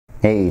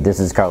Hey, this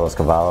is Carlos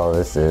Cavallo.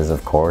 This is,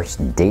 of course,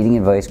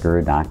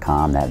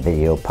 datingadviceguru.com, that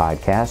video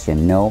podcast you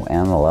know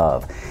and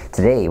love.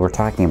 Today, we're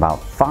talking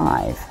about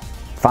five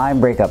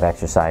breakup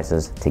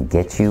exercises to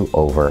get you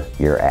over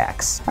your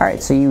ex. All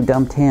right, so you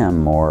dumped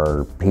him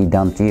or he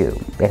dumped you.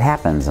 It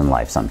happens in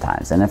life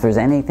sometimes. And if there's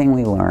anything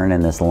we learn in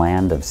this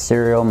land of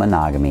serial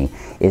monogamy,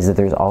 is that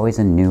there's always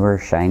a newer,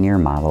 shinier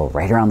model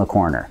right around the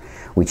corner.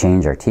 We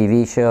change our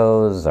TV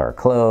shows, our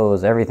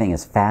clothes, everything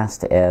as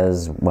fast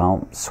as,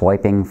 well,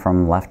 swiping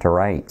from left to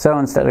right. So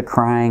instead of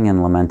crying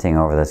and lamenting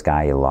over this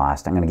guy you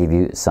lost, I'm going to give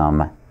you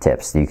some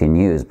tips that you can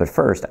use. But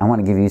first, I want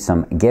to give you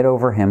some get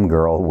over him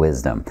girl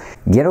wisdom.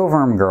 Get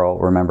over him girl,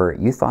 remember,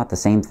 you thought the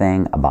same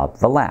thing about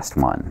the last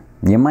one.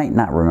 You might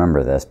not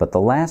remember this, but the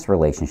last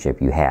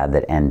relationship you had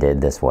that ended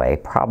this way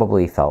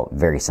probably felt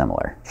very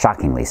similar,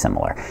 shockingly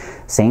similar.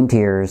 Same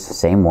tears,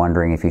 same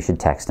wondering if you should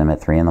text him at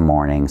 3 in the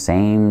morning,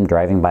 same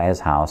driving by his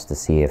house to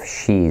see if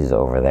she's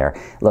over there.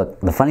 Look,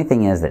 the funny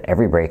thing is that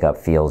every breakup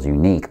feels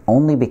unique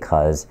only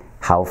because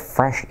how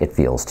fresh it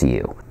feels to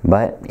you.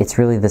 But it's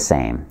really the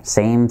same.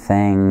 Same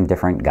thing,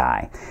 different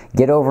guy.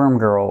 Get over him,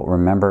 girl.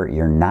 Remember,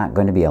 you're not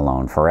going to be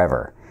alone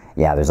forever.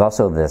 Yeah, there's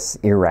also this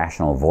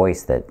irrational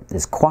voice that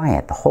is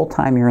quiet the whole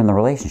time you're in the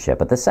relationship,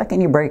 but the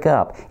second you break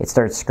up, it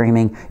starts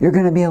screaming, "You're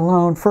going to be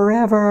alone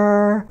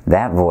forever!"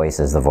 That voice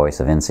is the voice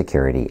of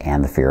insecurity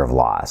and the fear of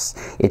loss.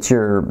 It's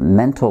your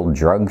mental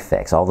drug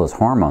fix, all those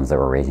hormones that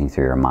were raging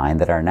through your mind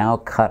that are now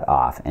cut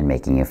off and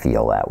making you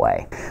feel that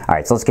way. All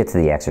right, so let's get to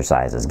the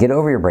exercises. Get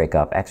over your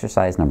breakup.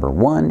 Exercise number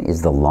 1 is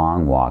the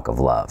long walk of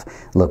love.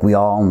 Look, we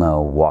all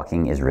know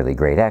walking is really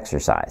great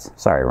exercise.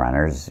 Sorry,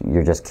 runners,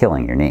 you're just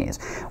killing your knees.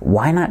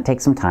 Why not take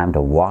some time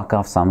to walk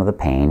off some of the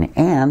pain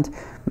and,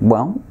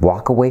 well,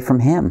 walk away from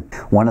him?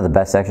 One of the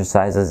best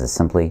exercises is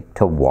simply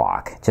to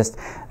walk. Just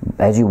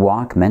as you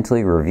walk,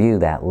 mentally review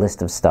that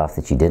list of stuff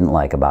that you didn't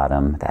like about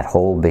him, that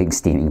whole big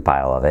steaming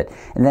pile of it,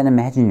 and then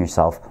imagine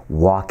yourself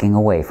walking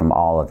away from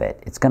all of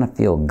it. It's going to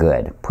feel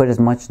good. Put as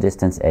much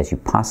distance as you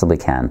possibly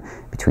can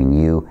between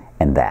you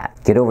and that.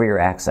 Get over your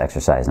ex.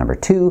 Exercise number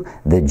 2,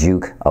 the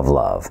juke of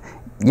love.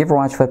 You ever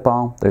watch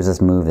football? There's this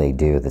move they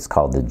do that's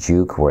called the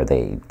juke, where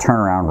they turn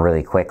around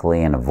really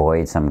quickly and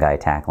avoid some guy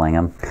tackling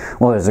them.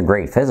 Well, there's a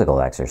great physical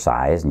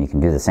exercise, and you can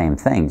do the same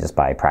thing just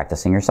by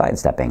practicing your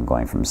sidestepping,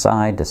 going from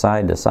side to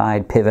side to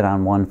side, pivot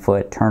on one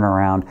foot, turn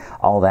around.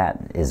 All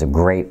that is a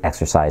great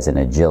exercise in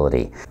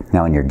agility.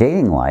 Now, in your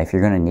dating life,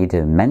 you're going to need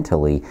to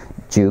mentally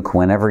juke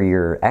whenever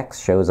your ex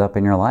shows up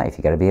in your life.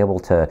 You got to be able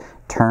to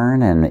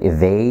turn and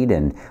evade,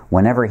 and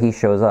whenever he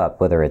shows up,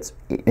 whether it's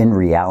in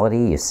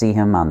reality, you see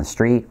him on the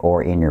street,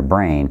 or in your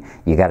brain,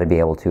 you got to be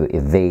able to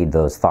evade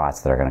those thoughts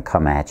that are going to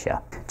come at you.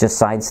 Just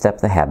sidestep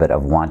the habit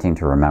of wanting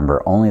to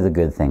remember only the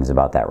good things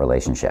about that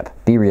relationship.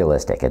 Be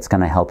realistic. It's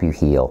going to help you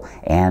heal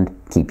and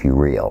keep you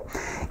real.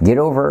 Get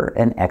over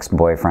an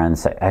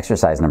ex-boyfriend.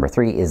 Exercise number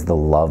 3 is the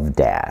love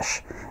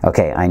dash.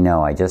 Okay, I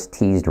know I just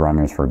teased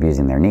runners for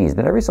abusing their knees,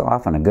 but every so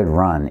often a good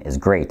run is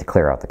great to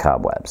clear out the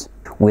cobwebs.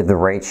 With the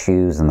right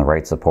shoes and the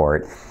right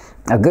support,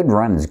 a good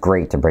run is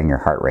great to bring your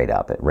heart rate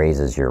up. It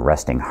raises your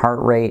resting heart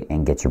rate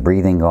and gets your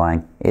breathing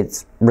going.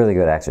 It's really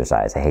good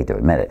exercise, I hate to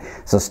admit it.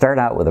 So start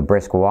out with a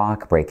brisk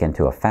walk, break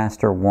into a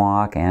faster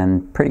walk,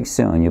 and pretty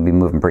soon you'll be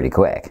moving pretty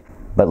quick.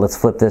 But let's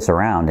flip this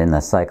around. In the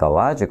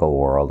psychological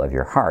world of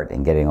your heart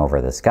and getting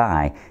over this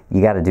guy,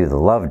 you got to do the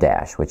love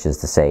dash, which is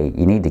to say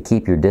you need to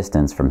keep your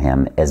distance from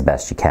him as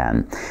best you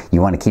can.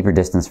 You want to keep your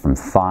distance from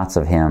thoughts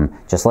of him,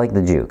 just like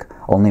the juke.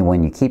 Only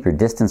when you keep your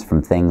distance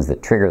from things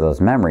that trigger those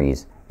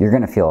memories, you're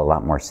going to feel a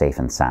lot more safe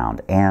and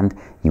sound, and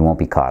you won't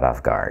be caught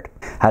off guard.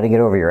 How to get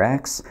over your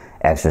ex?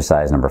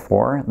 Exercise number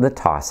 4, the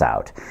toss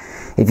out.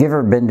 If you've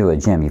ever been to a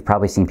gym, you've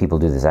probably seen people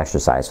do this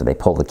exercise where they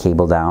pull the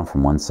cable down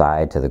from one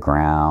side to the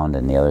ground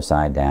and the other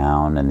side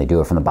down, and they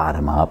do it from the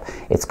bottom up.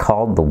 It's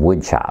called the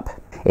wood chop.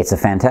 It's a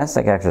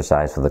fantastic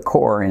exercise for the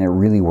core, and it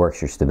really works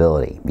your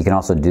stability. You can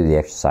also do the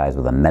exercise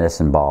with a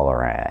medicine ball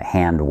or a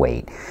hand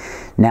weight.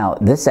 Now,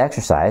 this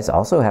exercise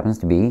also happens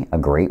to be a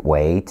great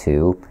way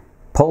to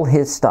pull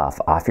his stuff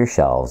off your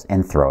shelves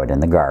and throw it in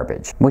the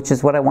garbage, which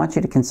is what I want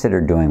you to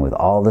consider doing with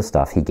all the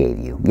stuff he gave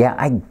you. Yeah,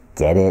 I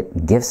get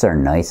it. Gifts are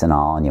nice and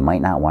all, and you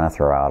might not want to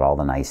throw out all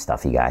the nice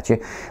stuff he got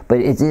you, but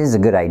it is a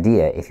good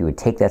idea if you would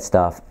take that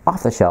stuff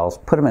off the shelves,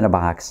 put them in a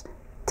box,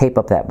 tape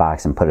up that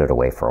box, and put it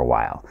away for a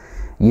while.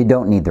 You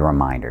don't need the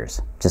reminders.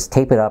 Just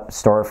tape it up,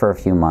 store it for a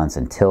few months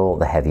until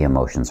the heavy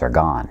emotions are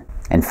gone.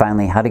 And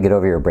finally, how to get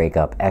over your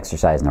breakup.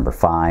 Exercise number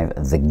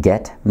 5, the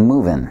get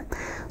moving.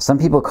 Some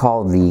people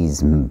call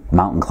these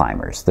mountain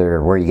climbers.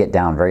 They're where you get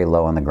down very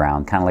low on the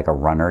ground, kind of like a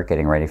runner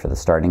getting ready for the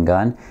starting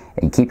gun.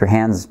 And you keep your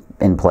hands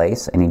in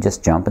place and you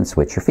just jump and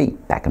switch your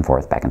feet back and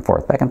forth, back and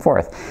forth, back and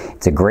forth.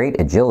 It's a great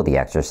agility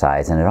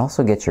exercise, and it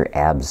also gets your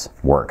abs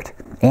worked.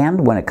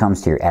 And when it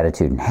comes to your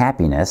attitude and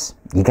happiness,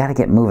 you got to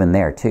get moving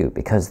there too,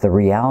 because the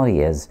reality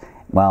is,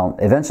 well,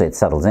 eventually it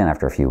settles in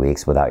after a few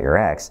weeks without your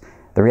ex,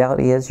 The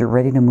reality is you're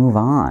ready to move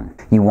on.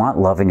 You want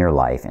love in your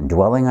life, and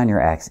dwelling on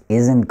your ex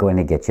isn't going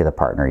to get you the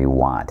partner you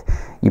want.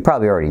 You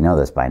probably already know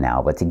this by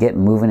now, but to get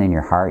moving in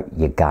your heart,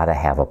 you gotta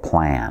have a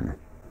plan.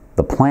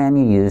 The plan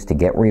you use to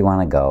get where you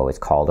want to go is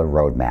called a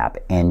roadmap,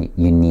 and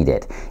you need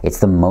it.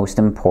 It's the most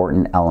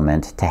important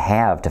element to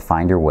have to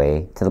find your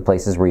way to the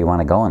places where you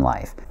want to go in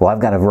life. Well, I've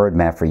got a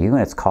roadmap for you,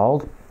 and it's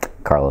called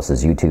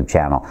Carlos's YouTube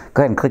channel.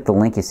 Go ahead and click the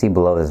link you see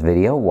below this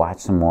video. Watch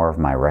some more of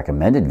my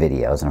recommended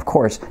videos. And of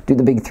course, do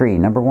the big three.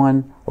 Number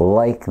one,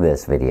 like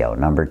this video.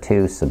 Number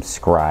two,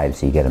 subscribe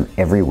so you get them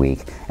every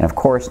week. And of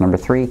course, number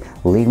three,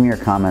 leave me your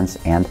comments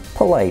and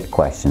polite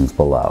questions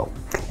below.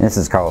 And this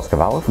is Carlos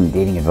Cavallo from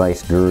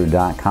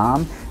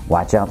datingadviceguru.com.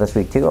 Watch out this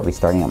week too. I'll be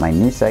starting out my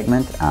new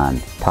segment on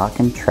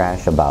talking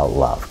trash about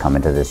love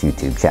coming to this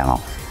YouTube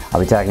channel. I'll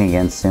be talking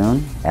again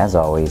soon. As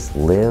always,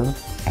 live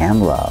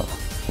and love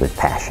with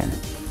passion.